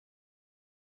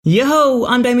Yo,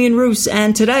 I'm Damien Roos,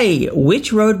 and today,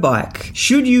 which road bike?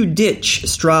 Should you ditch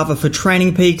Strava for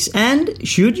Training Peaks, and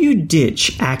should you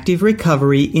ditch active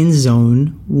recovery in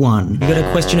Zone 1? You got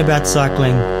a question about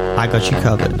cycling? I got you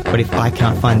covered. But if I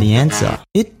can't find the answer,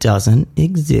 it doesn't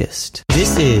exist.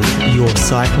 This is your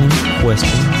cycling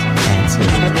questions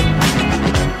answered.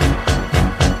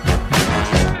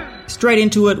 Straight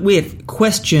into it with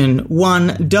question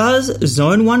 1. Does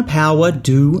Zone 1 power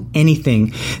do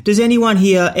anything? Does anyone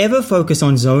here ever focus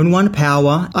on Zone 1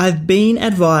 power? I've been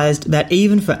advised that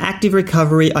even for active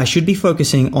recovery, I should be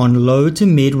focusing on low to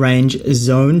mid-range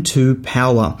Zone 2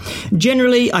 power.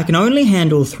 Generally, I can only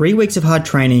handle 3 weeks of hard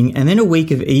training and then a week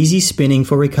of easy spinning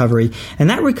for recovery. And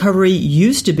that recovery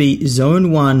used to be Zone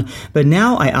 1, but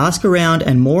now I ask around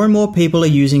and more people are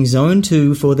using Zone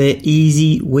 2 for their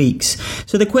easy weeks.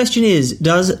 So the question is,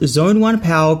 does Zone 1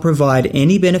 power provide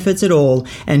any benefits at all,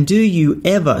 and do you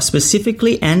ever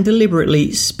specifically and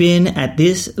deliberately spin at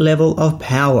this level of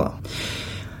power?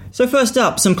 So first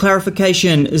up, some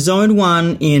clarification. Zone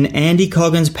 1 in Andy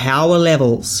Coggan's power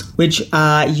levels, which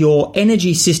are your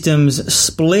energy systems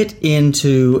split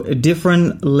into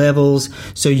different levels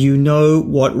so you know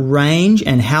what range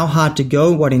and how hard to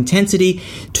go, what intensity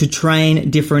to train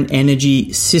different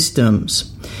energy systems.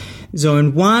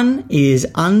 Zone 1 is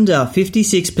under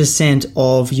 56%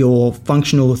 of your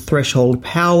functional threshold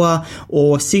power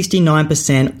or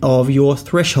 69% of your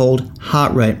threshold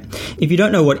heart rate. If you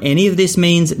don't know what any of this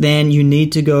means, then you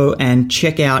need to go and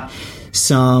check out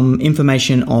some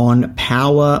information on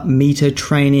power meter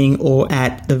training or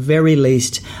at the very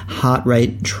least heart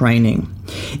rate training.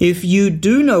 If you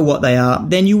do know what they are,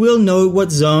 then you will know what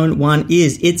Zone 1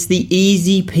 is. It's the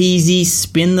easy peasy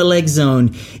spin the leg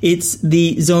zone. It's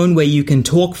the zone where you can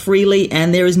talk freely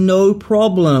and there is no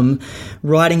problem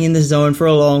riding in the zone for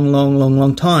a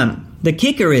long time. The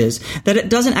kicker is that it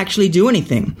doesn't actually do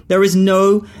anything. There is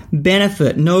no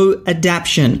benefit, no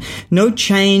adaptation, no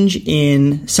change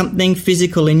in something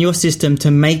physical in your system to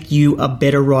make you a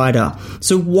better rider.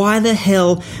 So why the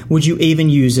hell would you even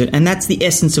use it? And that's the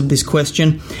essence of this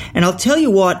question. And I'll tell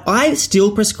you what, I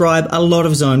still prescribe a lot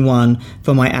of Zone 1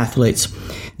 for my athletes.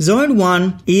 Zone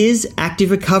 1 is active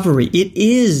recovery. It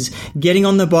is getting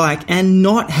on the bike and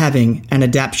not having an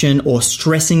adaptation or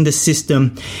stressing the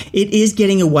system. It is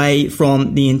getting away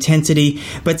from the intensity,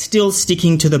 but still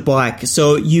sticking to the bike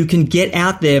so you can get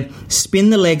out there,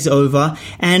 spin the legs over,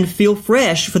 and feel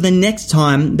fresh for the next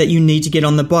time that you need to get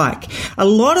on the bike. A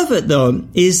lot of it, though,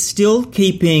 is still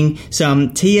keeping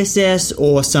some TSS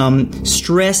or some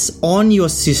stress on your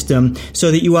system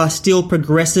so that you are still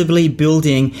progressively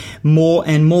building more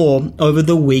and more over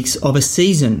the weeks of a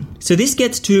season. So this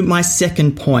gets to my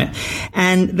second point,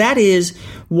 and that is,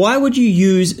 why would you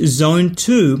use Zone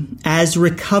 2 as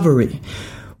recovery?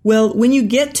 Well, when you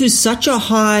get to such a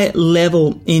high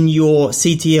level in your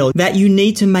CTL that you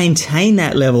need to maintain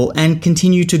that level and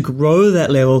continue to grow that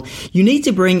level, you need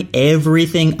to bring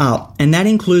everything up. And that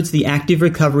includes the active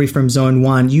recovery from Zone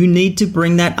 1. You need to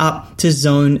bring that up to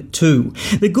Zone 2.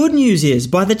 The good news is,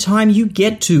 by the time you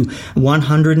get to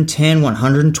 110,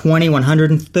 120,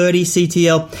 130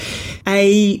 CTL,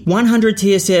 a 100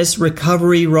 TSS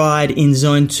recovery ride in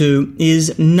Zone 2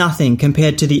 is nothing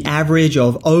compared to the average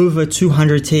of over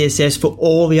 200 TSS for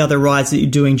all the other rides that you're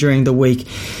doing during the week.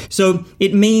 So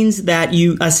it means that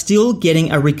you are still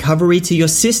getting a recovery to your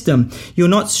system. You're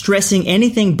not stressing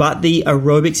anything but the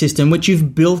aerobic system, which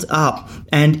you've built up,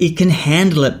 and it can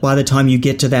handle it by the time you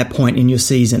get to that point in your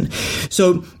season.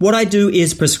 So what I do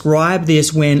is prescribe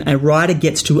this when a rider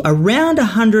gets to around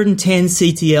 110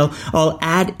 CTL. I'll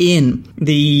add in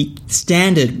the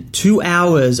standard 2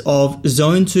 hours of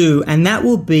Zone 2, and that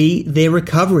will be their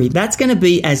recovery. That's going to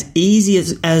be as easy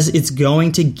as it's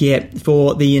going to get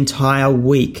for the entire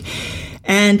week.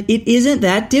 And it isn't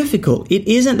that difficult. It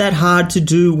isn't that hard to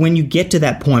do when you get to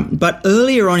that point. But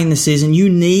earlier on in the season, you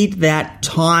need that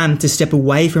time to step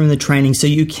away from the training so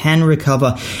you can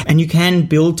recover and you can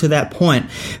build to that point.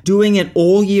 Doing it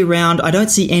all year round, I don't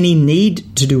see any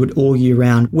need to do it all year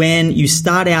round. When you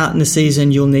start out in the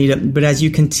season, you'll need it. But as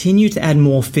you continue to add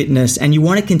more fitness, and you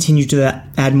want to continue to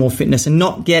add more fitness and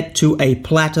not get to a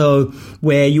plateau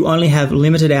where you only have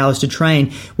limited hours to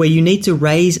train, where you need to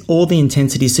raise all the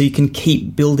intensity so you can keep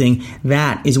building,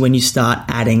 that is when you start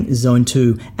adding Zone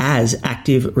 2 as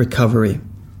active recovery.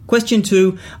 Question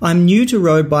 2, I'm new to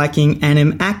road biking and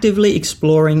am actively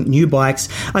exploring new bikes.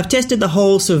 I've tested the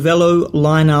whole Cervelo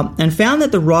lineup and found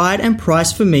that the ride and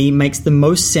price for me makes the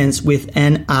most sense with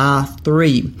an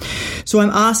R3. So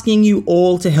I'm asking you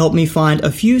all to help me find a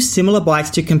few similar bikes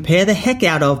to compare the heck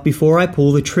out of before I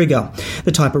pull the trigger.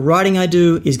 The type of riding I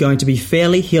do is going to be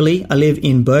fairly hilly. I live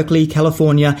in Berkeley,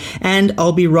 California, and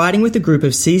I'll be riding with a group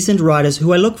of seasoned riders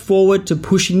who I look forward to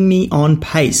pushing me on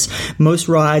pace. Most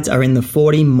rides are in the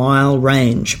 40-mile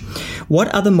range. What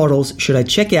other models should I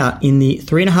check out in the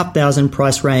 $3,500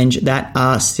 price range that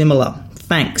are similar?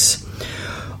 Thanks.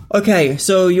 Okay,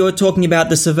 so you're talking about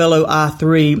the Cervelo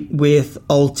R3 with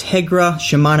Ultegra,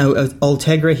 Shimano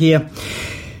Ultegra here.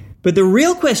 But the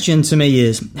real question to me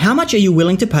is, how much are you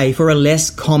willing to pay for a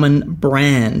less common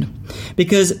brand?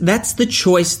 Because that's the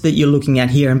choice that you're looking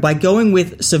at here. And by going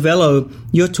with Cervelo,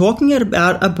 you're talking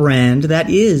about a brand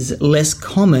that is less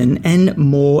common and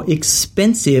more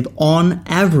expensive on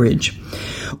average.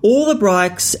 All the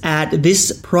bikes at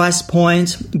this price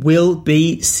point will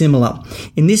be similar.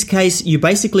 In this case, you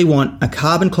basically want a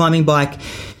carbon climbing bike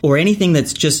or anything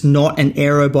that's just not an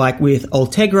aero bike with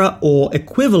Ultegra or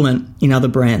equivalent in other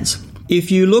brands. If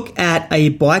you look at a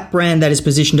bike brand that is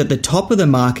positioned at the top of the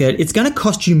market, it's going to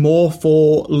cost you more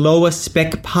for lower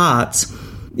spec parts.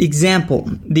 Example,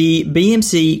 the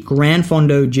BMC Gran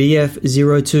Fondo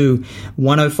GF02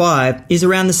 105 is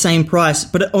around the same price,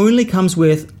 but it only comes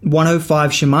with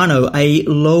 105 Shimano, a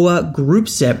lower group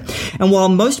set. And while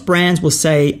most brands will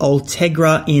say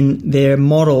Ultegra in their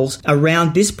models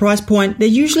around this price point, they're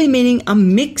usually meaning a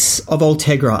mix of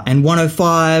Ultegra and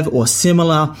 105 or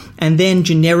similar, and then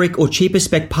generic or cheaper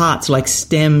spec parts like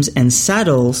stems and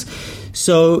saddles.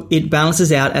 So it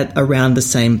balances out at around the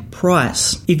same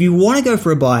price. If you want to go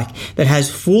for a bike that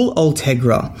has full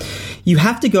Ultegra, you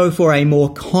have to go for a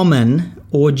more common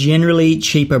or generally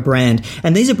cheaper brand.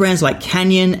 And these are brands like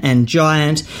Canyon and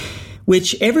Giant,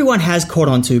 which everyone has caught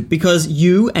on to because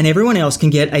you and everyone else can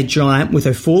get a Giant with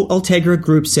a full Ultegra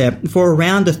group set for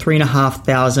around the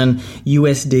 $3,500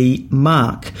 USD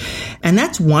mark. And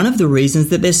that's one of the reasons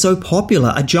that they're so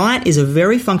popular. A Giant is a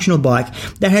very functional bike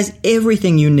that has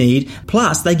everything you need,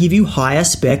 plus they give you higher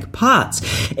spec parts.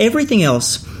 Everything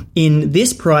else in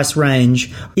this price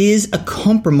range is a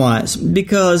compromise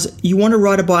because you want to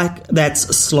ride a bike that's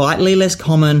slightly less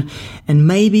common and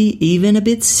maybe even a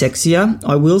bit sexier.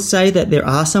 I will say that there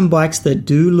are some bikes that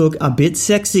do look a bit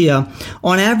sexier.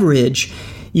 On average,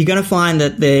 you're going to find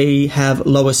that they have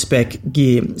lower spec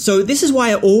gear. So this is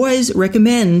why I always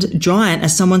recommend Giant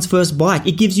as someone's first bike.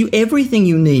 It gives you everything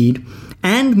you need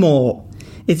and more.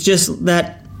 It's just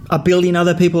that a billion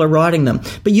other people are riding them.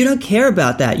 But you don't care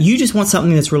about that. You just want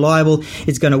something that's reliable,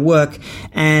 it's going to work,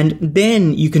 and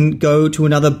then you can go to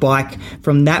another bike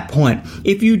from that point.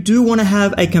 If you do want to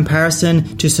have a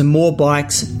comparison to some more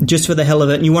bikes just for the hell of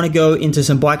it, and you want to go into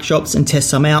some bike shops and test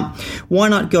some out, why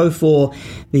not go for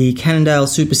the Cannondale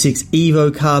Super 6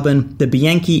 Evo Carbon, the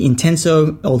Bianchi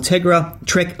Intenso Ultegra,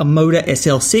 Trek Amoda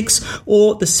SL6,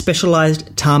 or the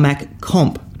Specialized Tarmac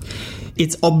Comp.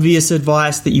 It's obvious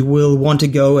advice that you will want to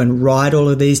go and ride all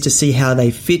of these to see how they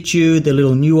fit you. The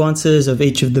little nuances of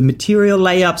each of the material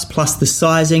layups plus the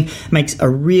sizing makes a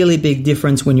really big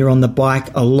difference when you're on the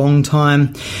bike a long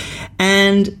time.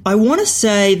 And I want to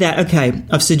say that, okay,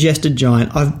 I've suggested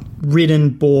Giant. I've ridden,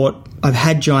 bought, I've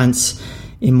had Giants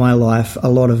in my life, a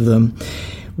lot of them.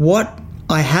 What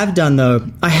I have done though,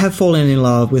 I have fallen in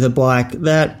love with a bike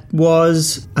that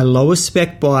was a lower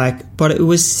spec bike, but it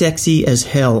was sexy as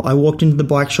hell. I walked into the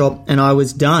bike shop and I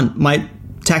was done. My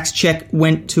tax check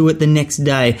went to it the next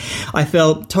day. I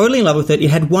fell totally in love with it. It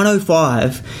had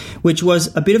 105, which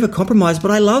was a bit of a compromise,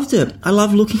 but I loved it. I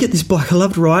loved looking at this bike. I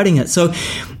loved riding it. So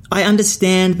I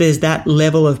understand there's that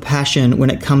level of passion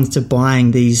when it comes to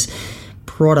buying these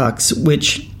products,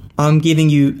 which I'm giving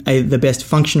you the best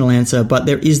functional answer, but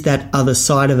there is that other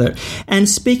side of it. And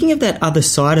speaking of that other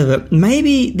side of it,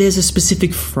 maybe there's a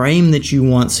specific frame that you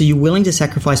want, so you're willing to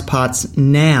sacrifice parts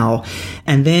now,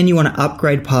 and then you want to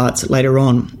upgrade parts later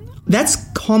on. That's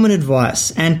common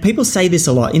advice, and people say this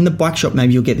a lot. In the bike shop,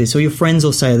 maybe you'll get this, or your friends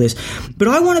will say this. But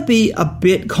I want to be a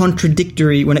bit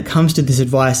contradictory when it comes to this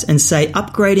advice and say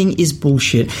upgrading is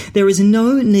bullshit. There is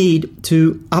no need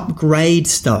to upgrade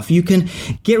stuff. You can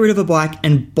get rid of a bike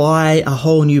and buy a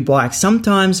whole new bike.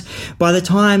 Sometimes, by the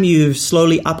time you've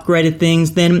slowly upgraded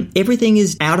things, then everything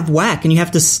is out of whack and you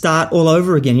have to start all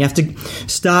over again. You have to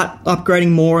start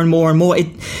upgrading more and more and more. It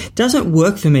doesn't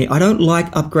work for me. I don't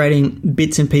like upgrading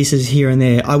bits and pieces changes here and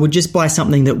there. I would just buy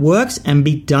something that works and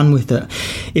be done with it.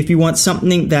 If you want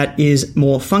something that is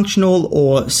more functional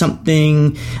or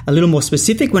something a little more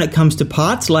specific when it comes to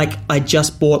parts, like I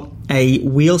just bought a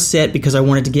wheel set because I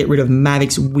wanted to get rid of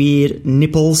Mavic's weird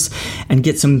nipples and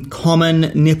get some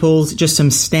common nipples, just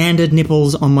some standard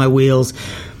nipples on my wheels,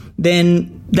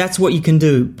 then that's what you can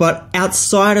do. But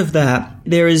outside of that,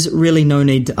 there is really no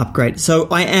need to upgrade. So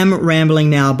I am rambling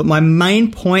now, but my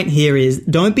main point here is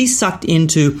don't be sucked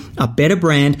into a better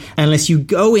brand unless you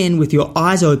go in with your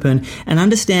eyes open and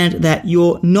understand that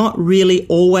you're not really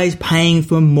always paying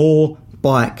for more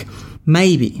bike.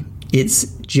 Maybe it's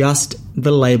just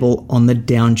the label on the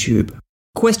down tube.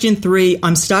 Question 3,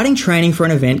 I'm starting training for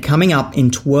an event coming up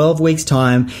in 12 weeks'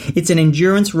 time. It's an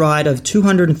endurance ride of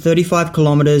 235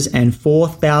 kilometers and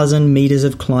 4,000 meters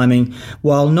of climbing.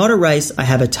 While not a race, I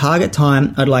have a target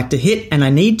time I'd like to hit and I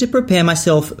need to prepare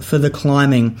myself for the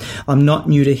climbing. I'm not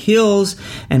new to hills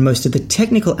and most of the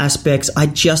technical aspects. I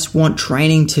just want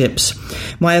training tips.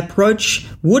 My approach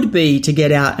would be to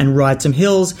get out and ride some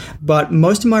hills, but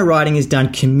most of my riding is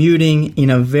done commuting in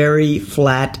a very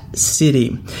flat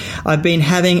city. I've been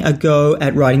having a go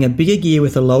at riding a bigger gear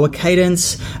with a lower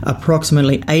cadence,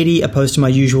 approximately 80 opposed to my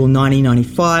usual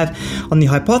 90-95, on the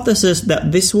hypothesis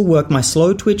that this will work my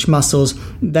slow twitch muscles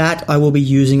that I will be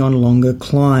using on longer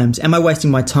climbs. Am I wasting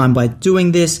my time by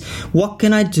doing this? What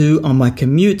can I do on my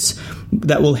commutes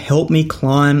that will help me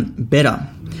climb better?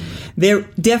 There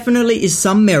definitely is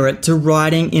some merit to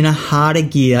riding in a harder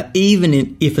gear,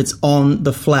 even if it's on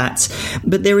the flats.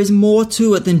 But there is more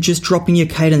to it than just dropping your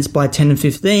cadence by 10 and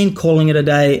 15, calling it a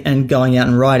day, and going out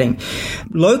and riding.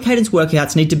 Low cadence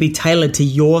workouts need to be tailored to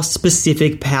your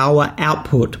specific power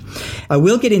output. I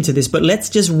will get into this, but let's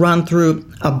just run through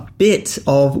a bit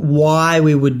of why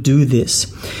we would do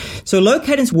this. So low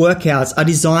cadence workouts are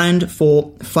designed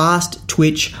for fast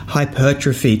twitch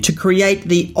hypertrophy to create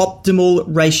the optimal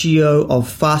ratio of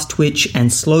fast twitch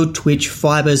and slow twitch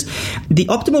fibers. The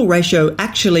optimal ratio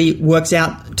actually works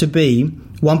out to be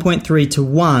 1.3 to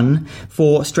 1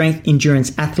 for strength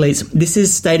endurance athletes. This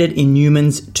is stated in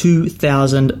Newman's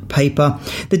 2000 paper.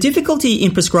 The difficulty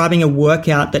in prescribing a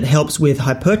workout that helps with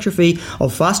hypertrophy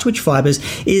of fast twitch fibers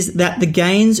is that the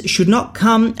gains should not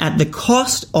come at the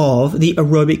cost of the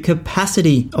aerobic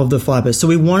capacity of the fibers. So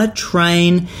we want to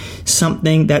train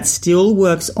something that still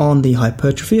works on the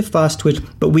hypertrophy of fast twitch,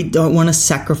 but we don't want to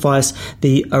sacrifice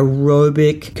the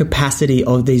aerobic capacity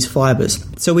of these fibers.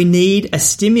 So we need a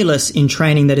stimulus in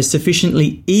training that is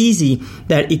sufficiently easy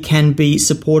that it can be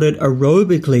supported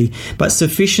aerobically, but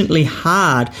sufficiently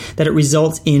hard that it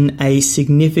results in a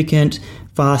significant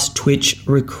fast twitch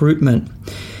recruitment.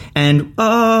 And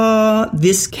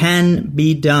this can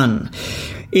be done.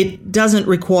 It doesn't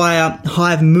require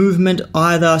high movement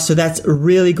either, so that's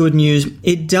really good news.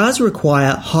 It does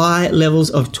require high levels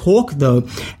of torque though,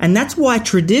 and that's why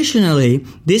traditionally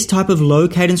this type of low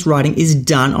cadence riding is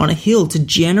done on a hill to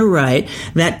generate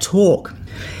that torque.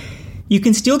 You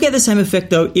can still get the same effect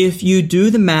though if you do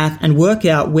the math and work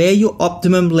out where your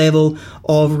optimum level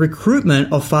of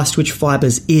recruitment of fast twitch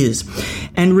fibers is.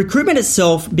 And recruitment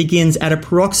itself begins at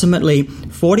approximately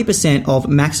 40% of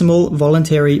maximal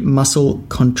voluntary muscle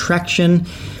contraction.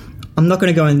 I'm not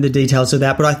going to go into the details of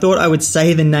that, but I thought I would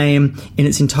say the name in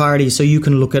its entirety so you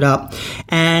can look it up.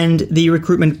 And the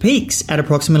recruitment peaks at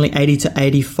approximately 80 to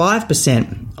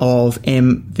 85% of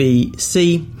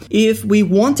MVC. If we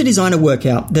want to design a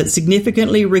workout that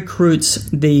significantly recruits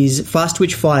these fast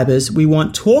twitch fibers, we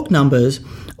want torque numbers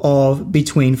of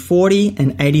between 40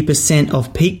 and 80%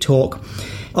 of peak torque.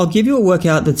 I'll give you a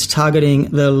workout that's targeting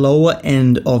the lower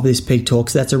end of this peak torque,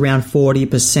 so that's around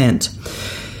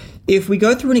 40%. If we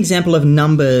go through an example of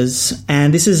numbers,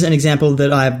 and this is an example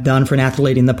that I've done for an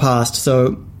athlete in the past,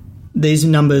 so these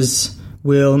numbers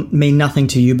will mean nothing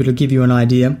to you, but it'll give you an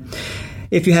idea.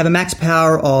 If you have a max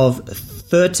power of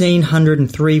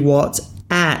 1,303 watts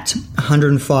at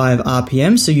 105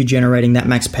 RPM, so you're generating that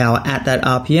max power at that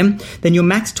RPM, then your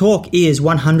max torque is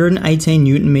 118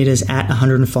 Newton meters at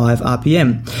 105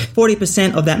 RPM.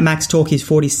 40% of that max torque is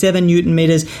 47 Newton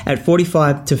meters at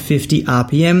 45 to 50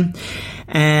 RPM.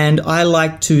 And I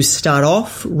like to start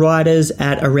off riders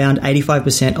at around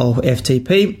 85% of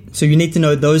FTP. So you need to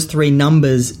know those three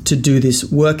numbers to do this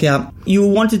workout. You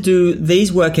will want to do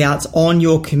these workouts on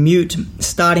your commute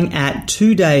starting at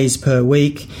 2 days per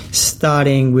week,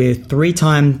 starting with 3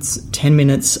 times 10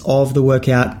 minutes of the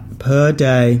workout per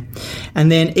day.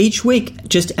 And then each week,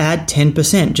 just add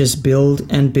 10%, just build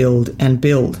and build and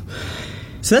build.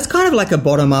 So that's kind of like a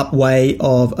bottom-up way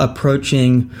of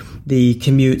approaching the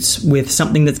commutes with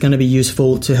something that's going to be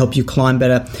useful to help you climb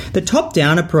better. The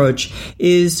top-down approach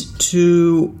is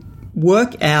to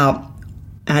work out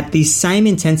at the same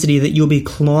intensity that you'll be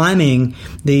climbing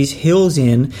these hills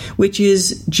in, which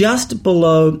is just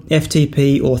below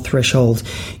FTP or threshold.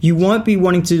 You won't be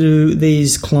wanting to do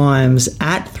these climbs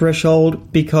at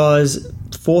threshold because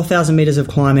 4,000 meters of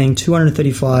climbing,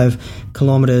 235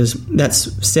 kilometers,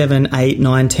 that's 7, 8,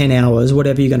 9, 10 hours,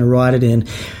 whatever you're going to ride it in.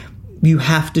 You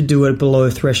have to do it below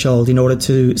threshold in order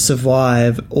to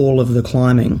survive all of the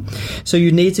climbing. So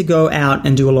you need to go out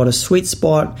and do a lot of sweet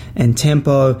spot and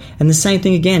tempo. And the same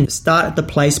thing again, start at the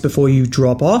place before you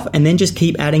drop off and then just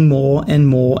keep adding more and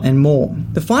more and more.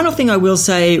 The final thing I will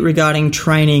say regarding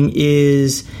training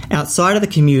is outside of the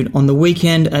commute on the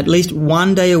weekend, at least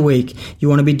one day a week, you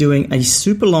want to be doing a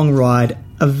super long ride,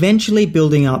 eventually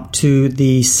building up to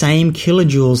the same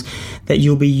kilojoules that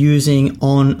you'll be using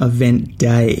on event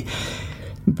day.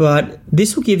 But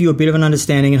this will give you a bit of an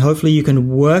understanding, and hopefully you can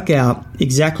work out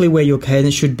exactly where your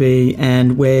cadence should be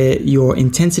and where your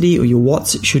intensity or your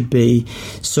watts should be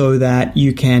so that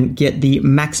you can get the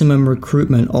maximum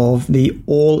recruitment of the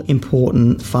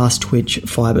all-important fast twitch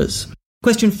fibers.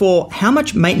 Question 4, how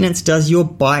much maintenance does your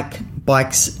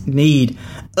bikes need?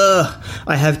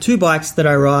 I have 2 bikes that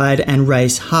I ride and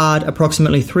race hard,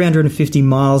 approximately 350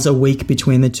 miles a week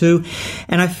between the two,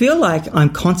 and I feel like I'm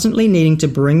constantly needing to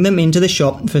bring them into the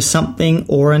shop for something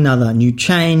or another. New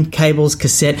chain, cables,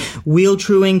 cassette, wheel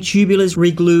truing, tubulars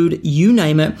re-glued, you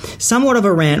name it. Somewhat of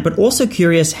a rant, but also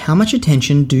curious, how much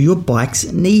attention do your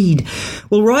bikes need?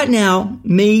 Well, right now,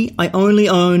 I only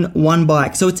own 1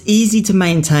 bike, so it's easy to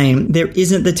maintain. There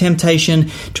isn't the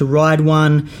temptation to ride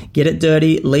one, get it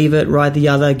dirty, leave it, ride the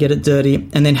other, get it dirty,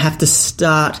 and then have to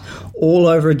start all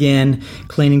over again,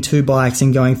 cleaning 2 bikes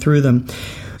and going through them.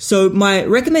 So my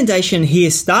recommendation here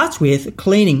starts with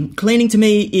cleaning. Cleaning to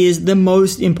me is the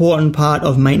most important part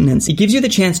of maintenance. It gives you the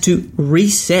chance to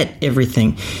reset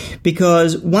everything,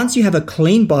 because once you have a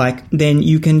clean bike, then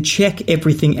you can check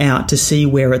everything out to see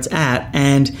where it's at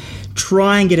and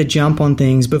try and get a jump on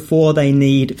things before they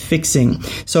need fixing.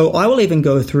 So I will even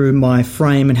go through my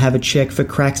frame and have a check for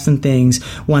cracks and things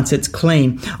once it's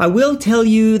clean. I will tell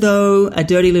you though, a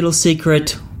dirty little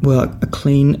secret. Well, a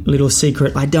clean little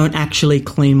secret. I don't actually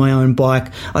clean my own bike.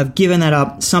 I've given that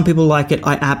up. Some people like it.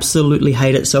 I absolutely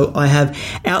hate it. So I have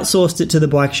outsourced it to the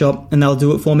bike shop and they'll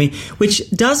do it for me, which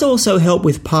does also help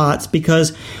with parts,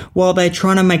 because while they're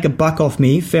trying to make a buck off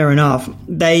me, fair enough,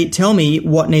 they tell me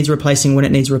what needs replacing when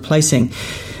it needs replacing.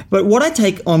 But what I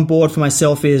take on board for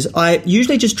myself is I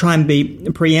usually just try and be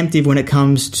preemptive when it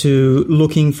comes to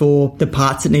looking for the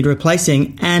parts that need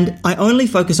replacing, and I only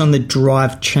focus on the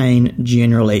drive chain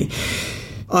generally.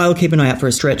 I'll keep an eye out for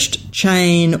a stretched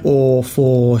chain or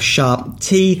for sharp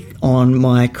teeth on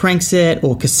my crankset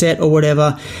or cassette or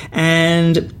whatever,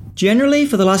 and generally,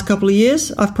 for the last couple of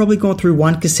years, I've probably gone through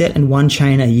 1 cassette and 1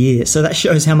 chain a year, so that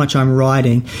shows how much I'm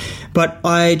riding. But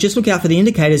I just look out for the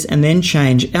indicators and then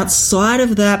change. Outside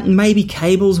of that, maybe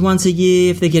cables once a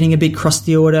year if they're getting a bit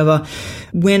crusty or whatever.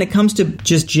 When it comes to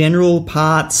just general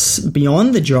parts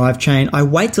beyond the drive chain, I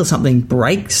wait till something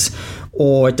breaks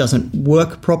or it doesn't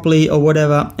work properly or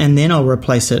whatever, and then I'll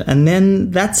replace it. And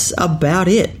then that's about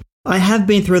it. I have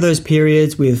been through those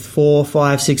periods with 4,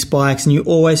 5, 6 bikes, and you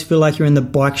always feel like you're in the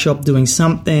bike shop doing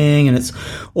something and it's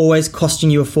always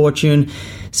costing you a fortune.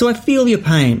 So I feel your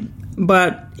pain.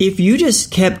 But if you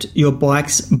just kept your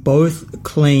bikes both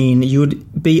clean,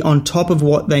 you'd be on top of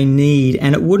what they need,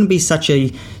 and it wouldn't be such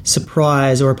a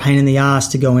surprise or a pain in the ass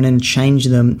to go in and change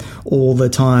them all the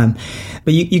time.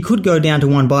 But you could go down to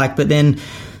 1 bike, but then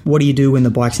what do you do when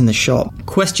the bike's in the shop?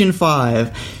 Question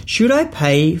 5. Should I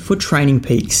pay for Training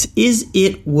Peaks? Is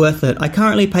it worth it? I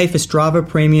currently pay for Strava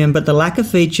Premium, but the lack of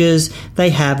features they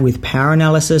have with power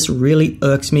analysis really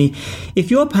irks me.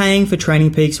 If you're paying for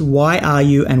Training Peaks, why are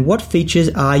you, and what features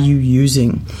are you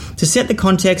using? To set the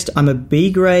context, I'm a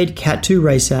B grade Cat 2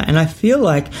 racer, and I feel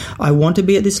like I want to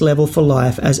be at this level for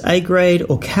life, as A grade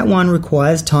or Cat 1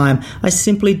 requires time I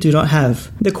simply do not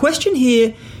have. The question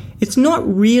here, it's not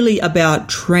really about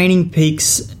Training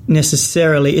Peaks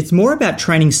necessarily. It's more about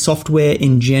training software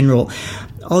in general.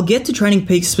 I'll get to Training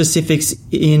Peaks specifics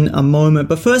in a moment,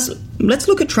 but first, let's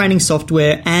look at training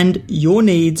software and your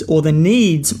needs or the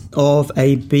needs of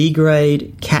a B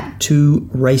grade Cat 2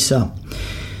 racer.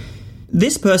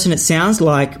 This person, it sounds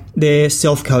like they're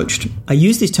self-coached. I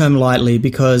use this term lightly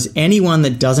because anyone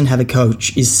that doesn't have a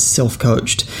coach is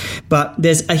self-coached. But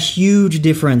there's a huge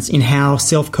difference in how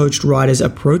self-coached riders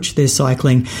approach their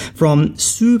cycling, from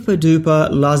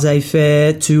super-duper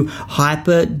laissez-faire to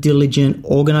hyper-diligent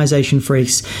organization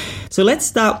freaks. So let's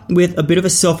start with a bit of a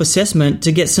self-assessment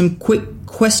to get some quick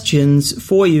questions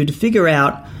for you to figure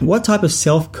out what type of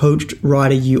self-coached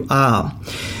writer you are.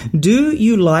 Do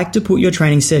you like to put your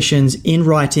training sessions in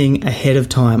writing ahead of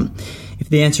time? If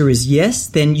the answer is yes,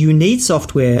 then you need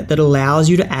software that allows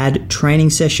you to add training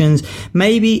sessions,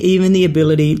 maybe even the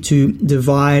ability to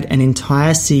divide an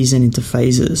entire season into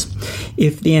phases.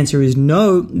 If the answer is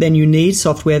no, then you need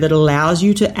software that allows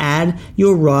you to add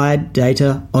your ride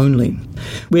data only.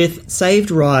 With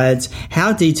saved rides,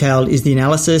 how detailed is the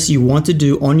analysis you want to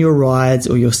do on your rides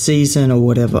or your season or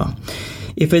whatever?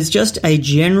 If it's just a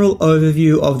general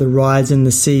overview of the rides in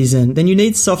the season, then you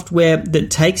need software that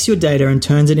takes your data and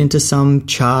turns it into some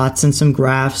charts and some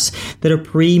graphs that are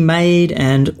pre-made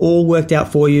and all worked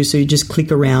out for you, so you just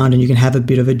click around and you can have a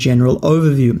bit of a general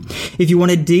overview. If you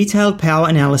want a detailed power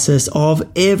analysis of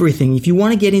everything, if you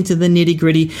want to get into the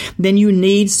nitty-gritty, then you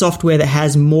need software that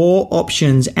has more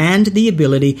options and the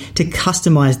ability to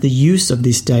customize the use of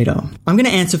this data. I'm going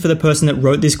to answer for the person that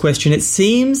wrote this question. It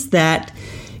seems that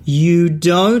you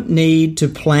don't need to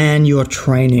plan your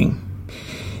training.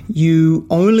 You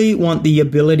only want the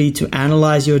ability to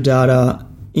analyze your data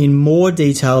in more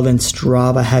detail than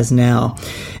Strava has now.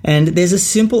 And there's a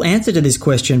simple answer to this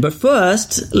question. But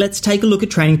first, let's take a look at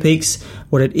TrainingPeaks,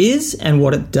 what it is and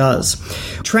what it does.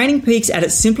 TrainingPeaks at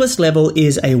its simplest level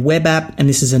is a web app, and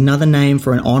this is another name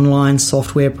for an online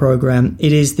software program.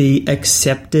 It is the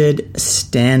accepted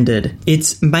standard.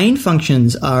 Its main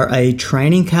functions are a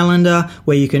training calendar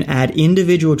where you can add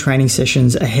individual training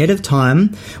sessions ahead of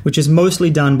time, which is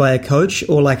mostly done by a coach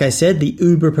or, like I said, the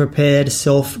uber prepared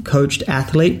self-coached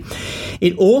athlete.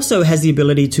 It also has the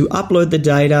ability to upload the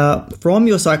data from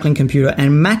your cycling computer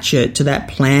and match it to that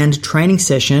planned training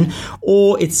session,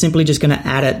 or it's simply just going to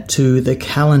add it to the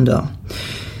calendar.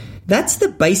 That's the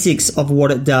basics of what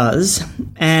it does,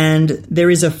 and there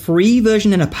is a free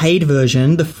version and a paid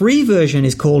version. The free version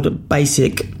is called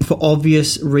Basic for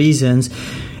obvious reasons.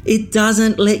 It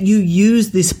doesn't let you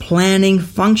use this planning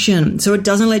function, so it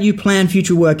doesn't let you plan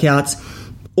future workouts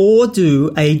or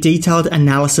do a detailed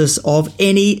analysis of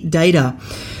any data.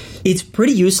 It's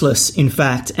pretty useless, in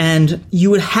fact, and you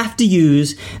would have to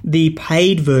use the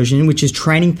paid version, which is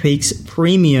TrainingPeaks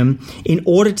Premium, in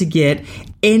order to get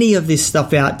any of this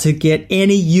stuff out, to get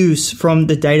any use from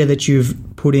the data that you've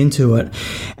put into it.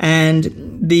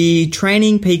 And the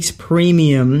TrainingPeaks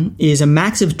Premium is a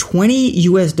max of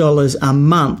 $20 a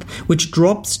month, which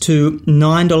drops to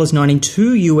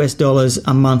 $9.92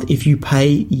 a month if you pay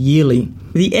yearly.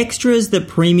 The extras that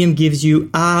Premium gives you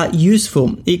are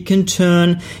useful. It can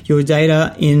turn your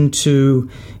data into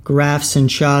graphs and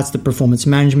charts, the performance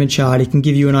management chart. It can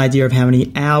give you an idea of how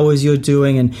many hours you're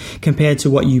doing and compared to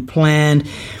what you planned.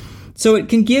 So it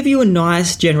can give you a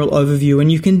nice general overview,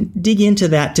 and you can dig into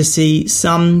that to see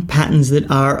some patterns that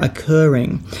are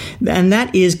occurring. And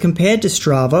that is compared to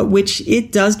Strava, which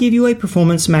it does give you a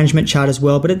performance management chart as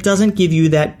well, but it doesn't give you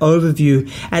that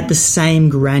overview at the same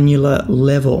granular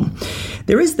level.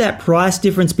 There is that price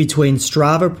difference between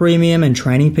Strava Premium and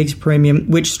TrainingPeaks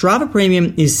Premium, which Strava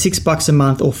Premium is $6 a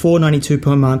month or $4.92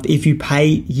 per month if you pay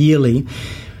yearly.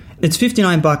 It's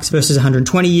 $59 versus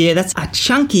 $120 a year. That's a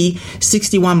chunky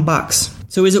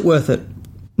 $61. So is it worth it?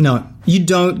 No, you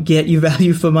don't get your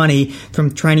value for money from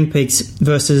TrainingPeaks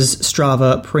versus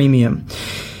Strava Premium.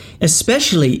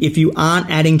 Especially if you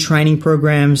aren't adding training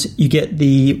programs, you get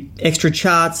the extra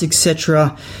charts,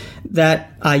 etc.,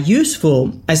 that are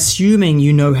useful, assuming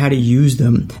you know how to use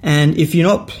them. And if you're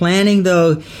not planning,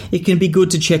 though, it can be good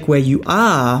to check where you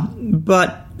are,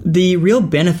 but the real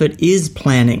benefit is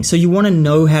planning. So you want to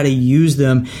know how to use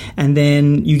them, and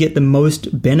then you get the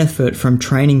most benefit from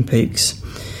TrainingPeaks.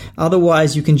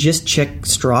 Otherwise, you can just check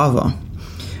Strava.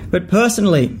 But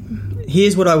personally,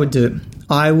 here's what I would do.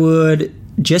 I would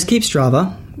just keep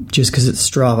Strava, just because it's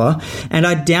Strava, and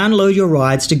I'd download your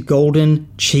rides to Golden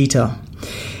Cheetah.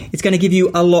 It's going to give you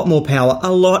a lot more power,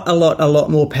 a lot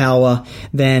more power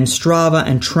than Strava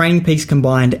and TrainingPeaks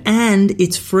combined, and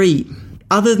it's free.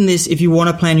 Other than this, if you want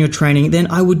to plan your training,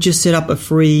 then I would just set up a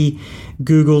free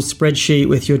Google spreadsheet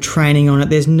with your training on it.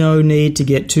 There's no need to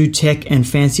get too tech and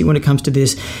fancy when it comes to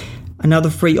this. Another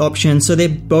free option, so they're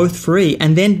both free.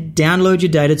 And then download your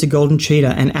data to Golden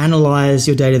Cheetah and analyze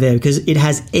your data there, because it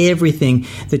has everything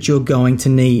that you're going to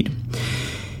need.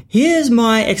 Here's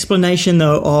my explanation,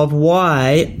 though, of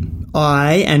why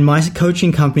I and my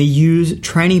coaching company use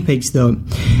TrainingPeaks, though.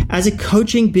 As a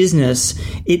coaching business,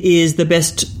 it is the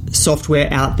best software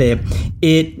out there.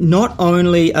 It not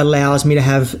only allows me to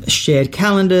have shared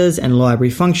calendars and library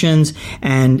functions,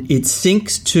 and it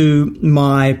syncs to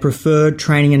my preferred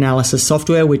training analysis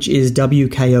software, which is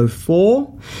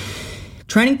WKO4.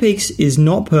 Training Peaks is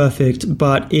not perfect,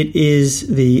 but it is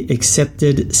the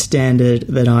accepted standard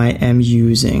that I am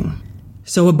using.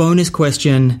 So a bonus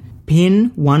question,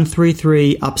 pin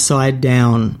 133 upside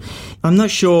down. I'm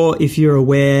not sure if you're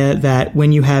aware that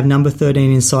when you have number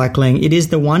 13 in cycling, it is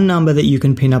the one number that you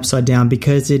can pin upside down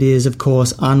because it is, of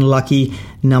course, unlucky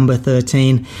number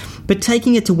 13. But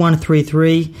taking it to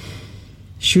 133,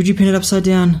 should you pin it upside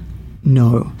down?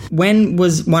 No. When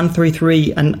was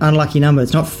 133 an unlucky number?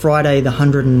 It's not Friday the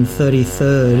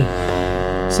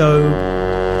 133rd. So,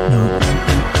 no.